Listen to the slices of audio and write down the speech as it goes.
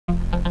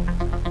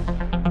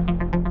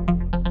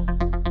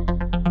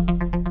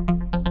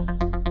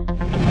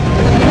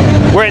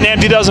We're at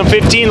NAMM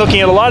 2015 looking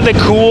at a lot of the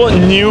cool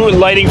new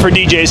lighting for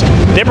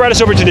DJs. They brought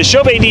us over to the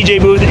Chauvet DJ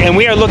booth, and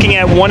we are looking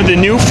at one of the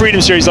new Freedom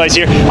Series lights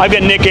here. I've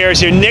got Nick Ayers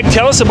here. Nick,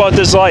 tell us about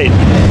this light.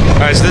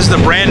 All right, so this is the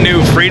brand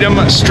new Freedom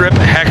Strip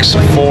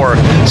Hex-4.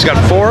 It's got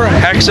 4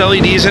 hex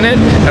LEDs in it,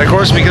 and of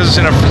course, because it's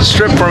in a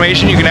strip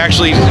formation, you can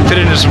actually fit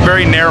it into some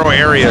very narrow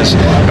areas.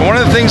 And one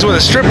of the things with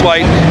a strip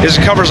light is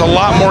it covers a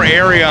lot more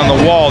area on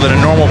the wall than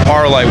a normal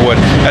power light would.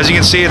 As you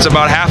can see, it's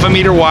about half a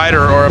meter wide,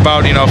 or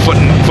about a foot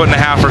and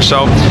a half or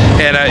so,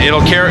 and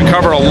it'll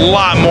cover a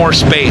lot more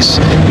space.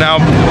 Now,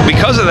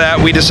 because of that,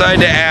 we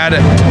decided to add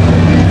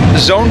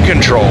zone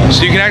control,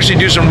 so you can actually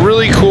do some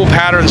really cool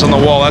patterns on the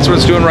wall. That's what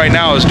it's doing right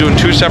now, is doing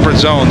 2 separate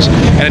zones,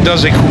 and it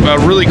does a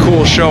really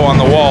cool show on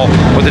the wall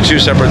with the 2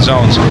 separate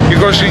zones. You,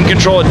 of course, can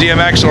control it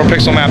DMX or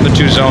pixel map the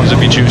 2 zones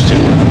if you choose to.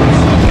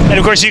 And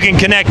of course, you can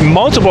connect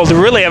multiple to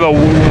really have a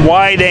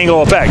wide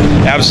angle effect.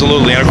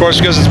 Absolutely, and of course,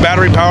 because it's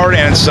battery powered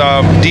and it's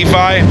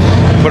DeFi,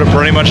 put it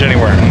pretty much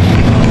anywhere.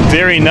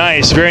 Very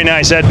nice, very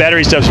nice. That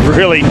battery stuff's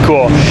really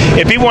cool.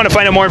 If people want to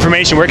find out more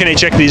information, where can they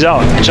check these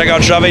out? Check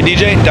out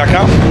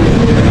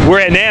ChauvetDJ.com. We're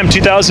at NAMM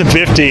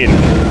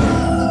 2015.